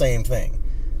exact same thing.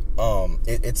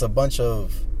 It's a bunch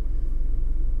of,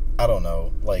 I don't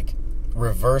know, like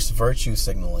reverse virtue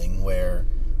signaling where,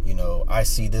 I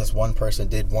see this one person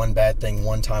did one bad thing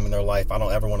one time in their life. I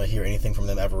don't ever want to hear anything from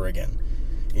them ever again.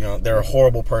 They're a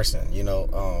horrible person.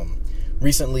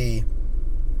 Recently,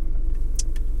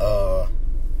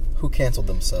 who canceled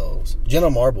themselves? Jenna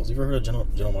Marbles. You ever heard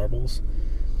of Jenna Marbles?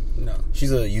 No.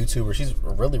 She's a YouTuber. She's a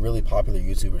really, really popular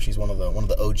YouTuber. She's one of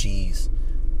the OGs.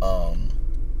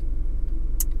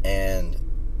 And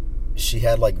she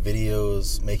had like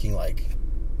videos making like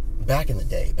back in the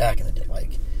day,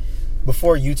 like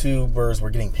before YouTubers were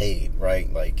getting paid,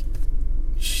 right? Like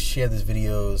she had these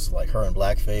videos like her in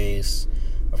blackface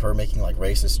of her making like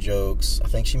racist jokes. I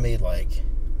think she made like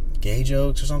gay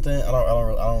jokes or something. I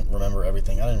don't remember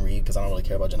everything. I didn't read because I don't really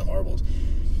care about Jenna Marbles.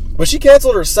 But she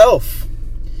canceled herself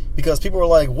because people were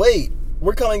like, wait,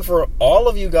 we're coming for all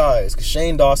of you guys. Because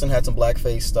Shane Dawson had some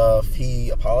blackface stuff. He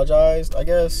apologized, I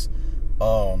guess.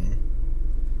 And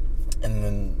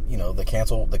then, the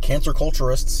cancer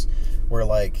culturists were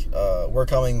like, we're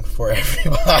coming for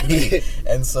everybody.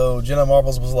 And so Jenna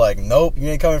Marbles was like, nope, you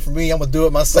ain't coming for me. I'm going to do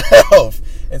it myself.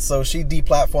 And so she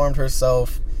deplatformed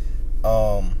herself,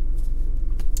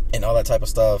 and all that type of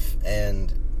stuff.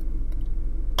 And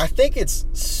I think it's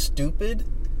stupid.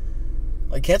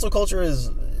 Like, cancel culture is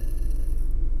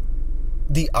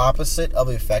the opposite of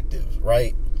effective,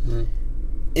 right? Mm-hmm.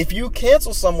 If you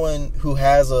cancel someone who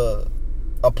has a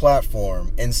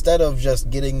platform, instead of just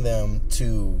getting them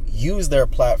to use their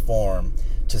platform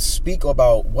to speak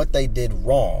about what they did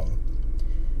wrong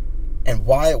and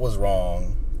why it was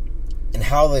wrong and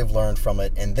how they've learned from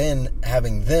it, and then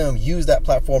having them use that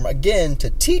platform again to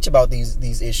teach about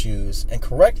these issues and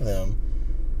correct them,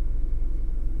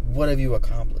 what have you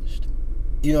accomplished?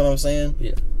 You know what I'm saying?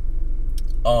 Yeah.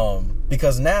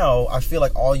 Because now I feel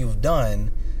like all you've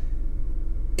done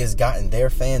is gotten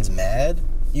their fans mad,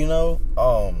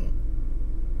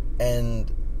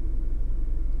 and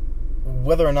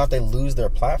whether or not they lose their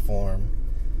platform,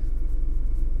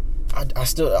 I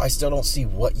still don't see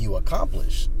what you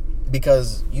accomplished,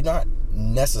 because you're not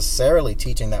necessarily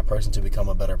teaching that person to become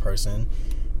a better person,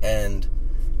 and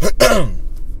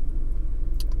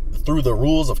through the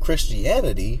rules of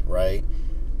Christianity, right?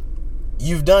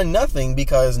 You've done nothing,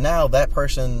 because now that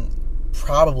person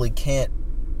probably can't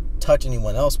touch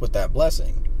anyone else with that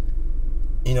blessing.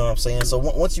 You know what I'm saying? So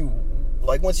once you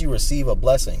receive a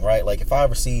blessing, right? Like if I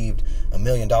received $1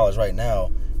 million right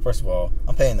now, first of all,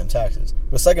 I'm paying them taxes.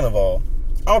 But second of all,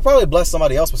 I'll probably bless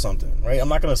somebody else with something, right? I'm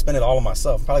not going to spend it all on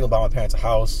myself. I'm probably going to buy my parents a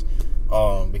house,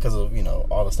 because of,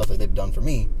 all the stuff that they've done for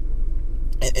me.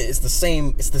 It's the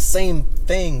same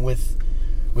thing with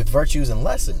virtues and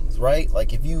lessons, right?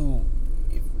 Like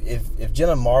if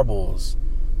Jenna Marbles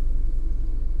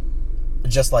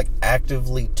just like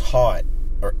actively taught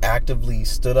or actively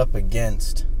stood up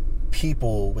against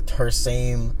people with her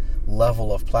same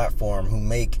level of platform who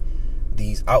make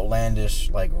these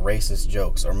outlandish like racist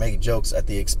jokes or make jokes at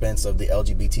the expense of the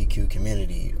LGBTQ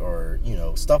community or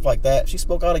stuff like that, she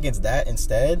spoke out against that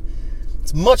instead,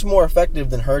 it's much more effective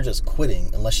than her just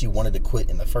quitting, unless she wanted to quit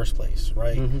in the first place,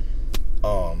 right? Mm-hmm.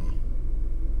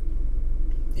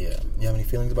 Yeah. You have any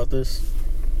feelings about this?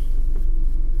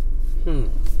 I'm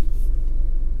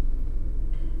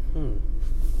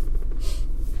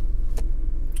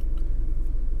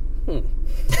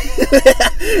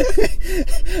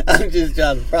just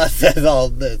trying to process all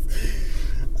of this.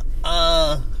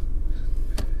 That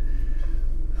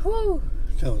was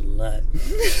a lot.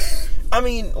 I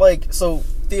mean, like, so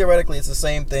theoretically, it's the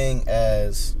same thing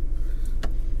as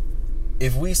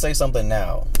if we say something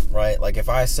now, right? Like, if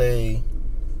I say,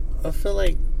 I feel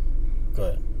like. Go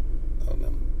ahead. Oh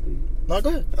no. No, go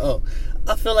ahead. Oh,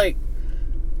 I feel like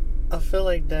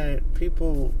that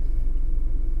people.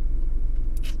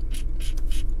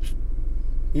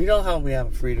 You know how we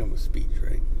have freedom of speech,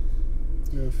 right?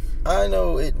 Yes. I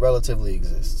know it relatively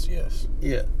exists, yes.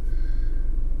 Yeah.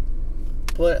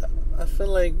 But I feel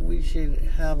like we should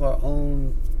have our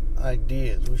own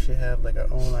ideas. We should have like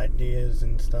our own ideas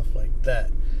and stuff like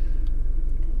that.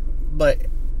 But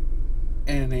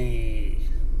in a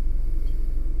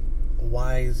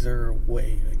wiser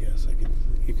way, I guess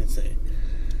you could say.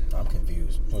 I'm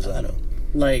confused. What does that mean?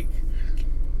 Like,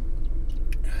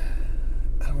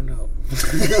 I don't know.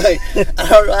 Like, I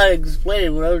don't know how to explain it.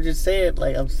 What I'm just saying,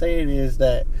 like I'm saying, is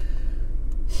that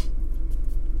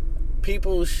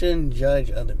people shouldn't judge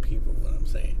other people. What I'm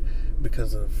saying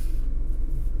because of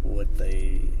what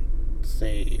they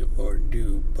say or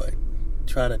do, but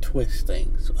try to twist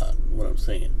things. What I'm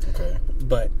saying. Okay.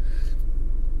 But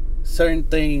certain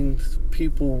things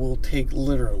people will take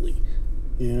literally.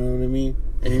 You know what I mean?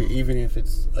 Mm-hmm. Even if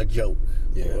it's a joke.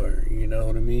 Yeah. Or you know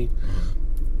what I mean?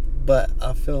 Mm-hmm. But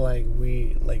I feel like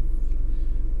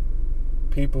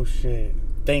people should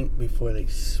think before they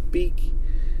speak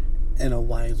in a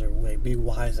wiser way. Be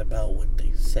wise about what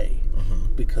they say.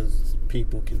 Mm-hmm. Because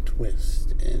people can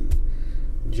twist and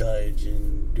judge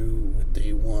and do what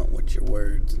they want with your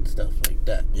words and stuff like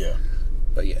that. Yeah.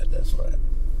 But yeah, that's what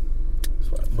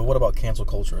But what about cancel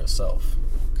culture itself?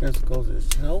 cancel culture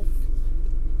itself?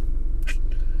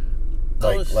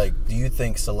 Like, do you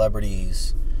think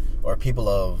celebrities or people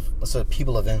of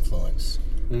influence,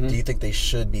 Mm-hmm. do you think they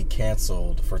should be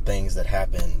canceled for things that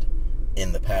happened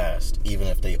in the past, even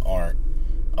if they aren't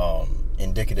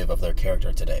indicative of their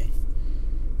character today?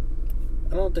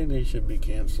 I don't think they should be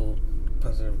canceled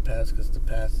because of the past, because the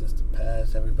past is the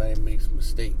past. Everybody makes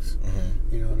mistakes.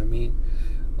 Mm-hmm. You know what I mean?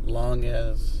 Long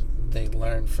as they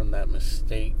learn from that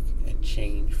mistake and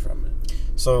change from it.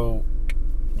 So,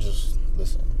 just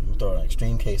listen. I'm throwing an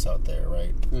extreme case out there,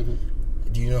 right? Mm-hmm.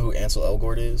 Do you know who Ansel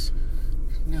Elgort is?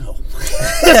 No.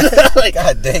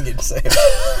 God dang it, Sam.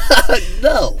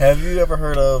 No. Have you ever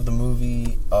heard of the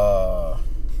movie, God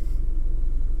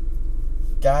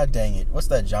dang it, what's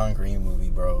that John Green movie,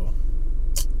 bro?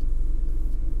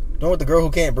 Know what, the girl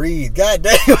who can't breathe. God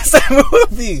dang it, what's that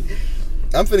movie?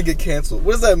 I'm finna get canceled.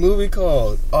 What is that movie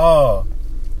called? Oh.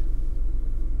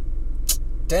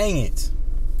 Dang it.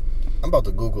 I'm about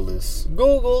to Google this.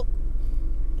 Google.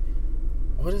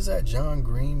 What is that John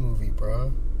Green movie,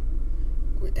 bro?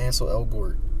 With Ansel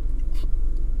Elgort.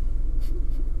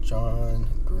 John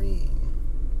Green.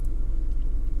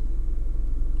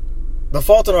 The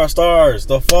Fault in Our Stars.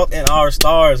 The Fault in Our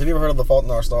Stars. Have you ever heard of The Fault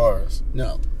in Our Stars?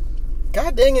 No.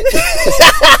 God dang it.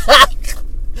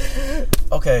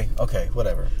 Okay,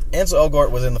 whatever. Ansel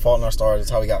Elgort was in The Fault in Our Stars. That's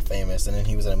how he got famous. And then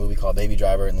he was in a movie called Baby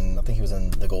Driver. And then I think he was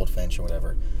in The Goldfinch or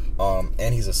whatever.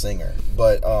 And he's a singer.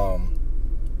 But a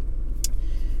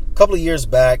couple of years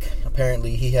back,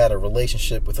 apparently he had a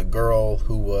relationship with a girl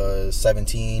who was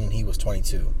 17 and he was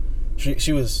 22.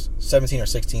 She was 17 or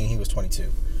 16. He was 22.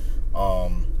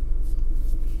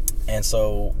 And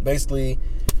so basically,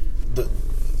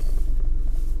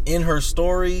 in her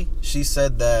story, she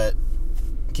said that,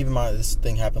 keep in mind this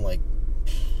thing happened like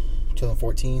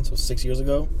 2014, so 6 years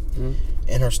ago. Mm-hmm.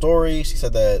 In her story, she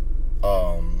said that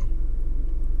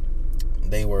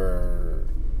they were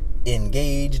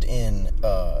engaged in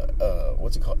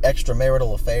what's it called,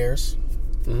 extramarital affairs.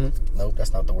 Mm-hmm. Nope,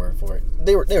 that's not the word for it.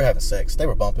 They were having sex. They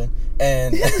were bumping,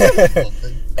 and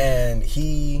and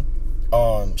he,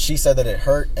 she said that it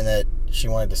hurt and that she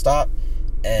wanted to stop,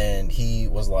 and he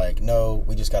was like, "No,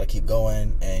 we just got to keep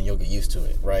going, and you'll get used to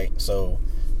it, right?" So,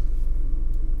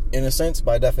 in a sense,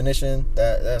 by definition,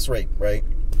 that's rape, right?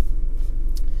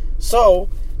 So,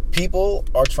 people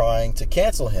are trying to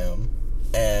cancel him,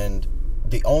 and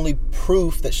the only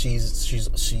proof that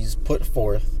she's put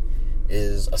forth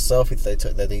is a selfie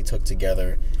that they took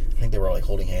together. I think they were like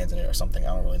holding hands in it or something.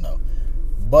 I don't really know.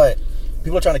 But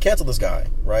people are trying to cancel this guy,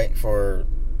 right, for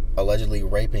allegedly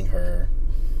raping her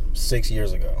 6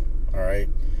 years ago. All right.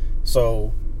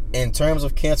 So, in terms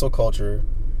of cancel culture,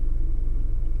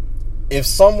 if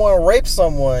someone raped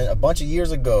someone a bunch of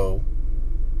years ago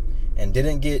and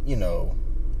didn't get,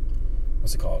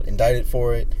 what's it called, indicted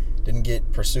for it, didn't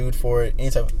get pursued for it,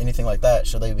 anything like that,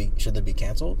 should they be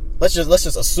canceled? Let's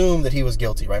just assume that he was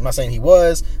guilty, right? I'm not saying he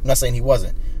was, I'm not saying he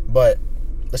wasn't, but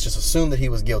let's just assume that he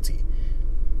was guilty.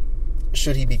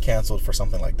 Should he be canceled for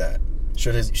something like that?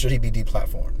 Should he be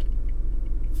deplatformed?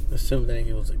 Assume that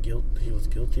he was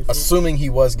guilty. Assuming he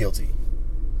was guilty.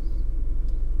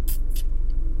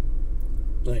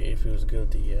 Like, if he was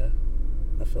guilty, yeah.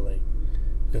 I feel like,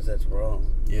 because that's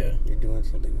wrong. Yeah. You're doing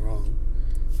something wrong.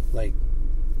 Like,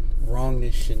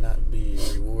 wrongness should not be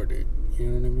rewarded. You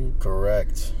know what I mean?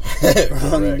 Correct.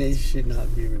 Wrongness should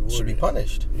not be rewarded. Should be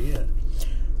punished. Yeah.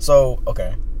 So,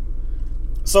 okay.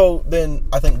 So, then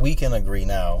I think we can agree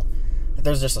now that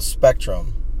there's just a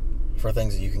spectrum for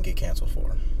things that you can get canceled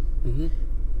for. Mm-hmm.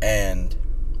 And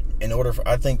in order for,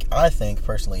 I think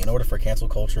personally, in order for cancel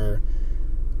culture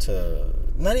to,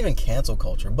 not even cancel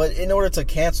culture, but in order to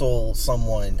cancel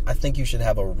someone, I think you should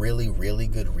have a really, really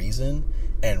good reason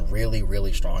and really,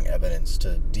 really strong evidence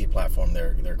to deplatform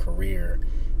their career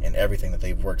and everything that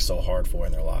they've worked so hard for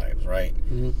in their lives, right?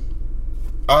 Mm-hmm.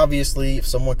 Obviously, if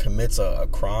someone commits a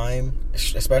crime,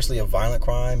 especially a violent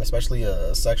crime, especially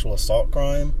a sexual assault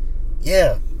crime,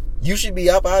 yeah, You should be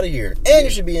up out of here, and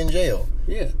you should be in jail.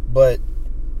 Yeah. But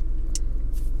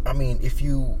I mean, if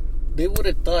you, they would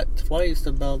have thought twice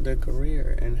about their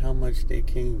career and how much they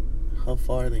came, how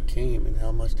far they came, and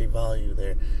how much they value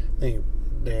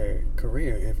their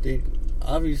career. If they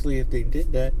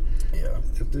did that, yeah,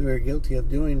 if they were guilty of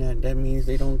doing that, that means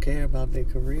they don't care about their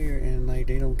career and like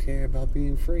they don't care about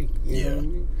being free. You know what I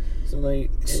mean? So like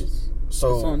it's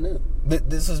on them.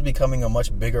 This is becoming a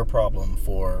much bigger problem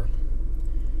for,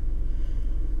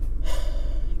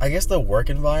 I guess, the work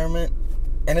environment.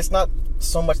 And it's not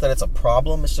so much that it's a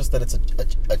problem, it's just that it's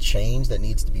a change that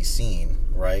needs to be seen,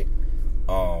 right?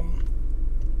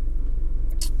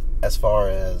 As far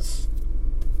as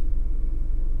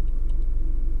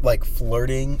like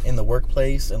flirting in the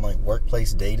workplace and like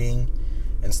workplace dating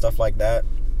and stuff like that,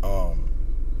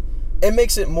 it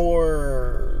makes it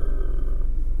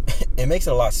it makes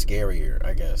it a lot scarier,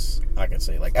 I guess I could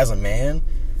say. Like, as a man,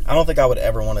 I don't think I would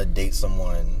ever want to date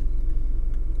someone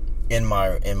in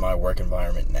my work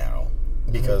environment now,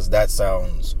 because that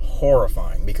sounds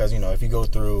horrifying. Because, you know, if you go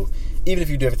through, even if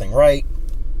you do everything right,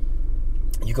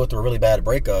 you go through a really bad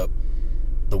breakup,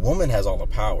 the woman has all the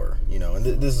power, you know. And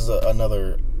this is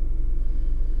another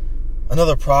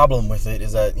problem with it,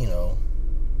 is that, you know,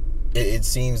 it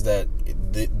seems that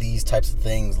these types of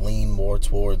things lean more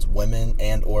towards women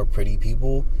and or pretty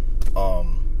people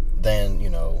than, you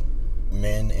know,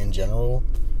 men in general.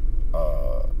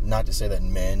 Not to say that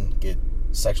men get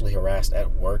sexually harassed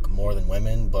at work more than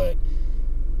women, but,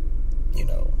 you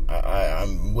know,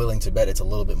 I'm willing to bet it's a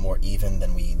little bit more even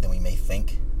than we may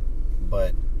think.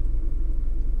 But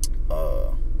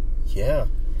yeah,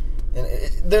 and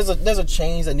there's a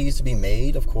change that needs to be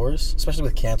made, of course, especially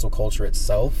with cancel culture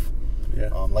itself. Yeah.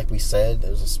 Like we said,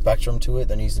 there's a spectrum to it.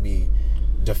 There needs to be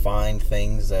defined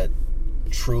things that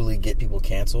truly get people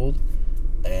canceled,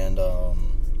 and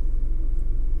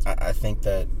I think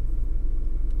that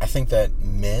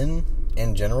men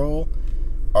in general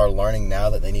are learning now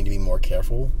that they need to be more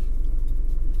careful.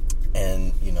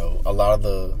 And, you know, a lot of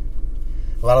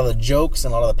the jokes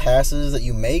and a lot of the passes that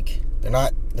you make, they're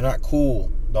not cool,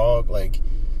 dog. Like,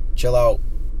 chill out,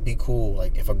 be cool.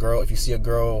 Like, if you see a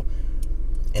girl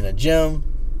in a gym,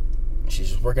 she's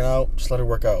just working out, just let her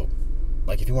work out.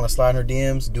 Like, if you want to slide in her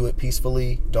DMs, do it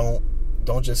peacefully. Don't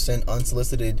just send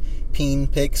unsolicited peen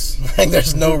pics. Like,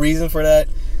 there's no reason for that.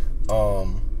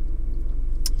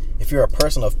 If you're a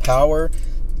person of power,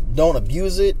 don't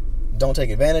abuse it, don't take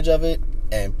advantage of it,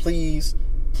 and please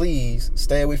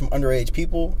stay away from underage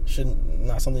people.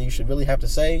 Not something you should really have to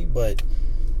say, but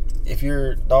if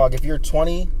you're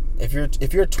 20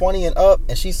 and up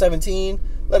and she's 17,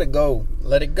 let it go.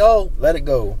 Let it go. Let it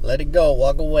go. Let it go.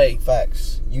 Walk away.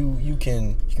 Facts. You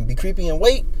can be creepy and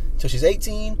wait till she's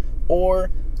 18, or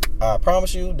I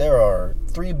promise you there are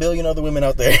 3 billion other women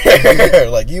out there.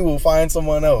 Like, you will find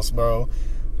someone else, bro.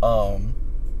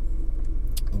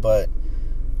 But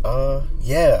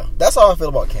yeah, that's how I feel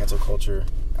about cancel culture.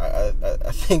 I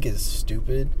think it's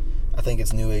stupid. I think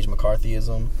it's new age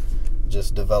McCarthyism,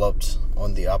 just developed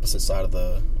on the opposite side of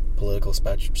the political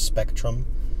spectrum.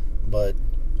 But,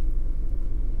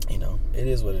 you know, it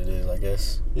is what it is, I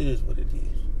guess. It is what it is.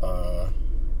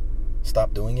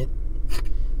 Stop doing it,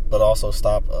 but also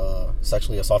stop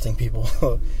sexually assaulting people.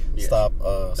 Yes. Stop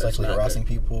sexually harassing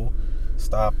people.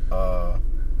 Stop.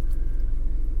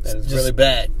 That is really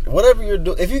bad. Whatever you're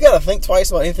doing, if you gotta think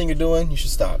twice about anything you're doing, you should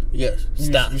stop. Yes,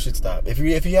 stop. You should stop. If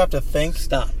you have to think,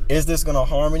 stop. Is this gonna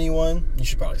harm anyone? You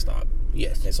should probably stop.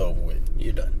 Yes, it's over with.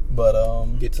 You're done. But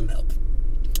get some help.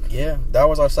 Yeah, that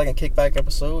was our second kickback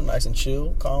episode. Nice and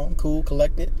chill, calm, cool,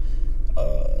 collected.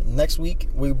 Next week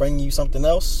we bring you something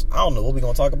else. I don't know what we're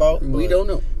gonna talk about. We don't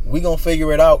know. We gonna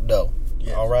figure it out though.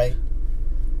 Yes. All right.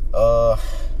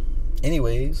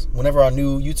 Anyways, whenever our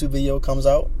new YouTube video comes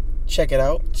out, check it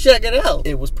out. Check it out.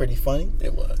 It was pretty funny.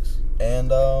 It was. And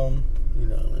you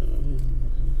know,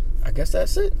 I guess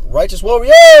that's it. Righteous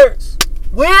Warriors.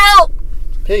 Well,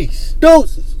 peace.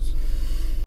 Deuces.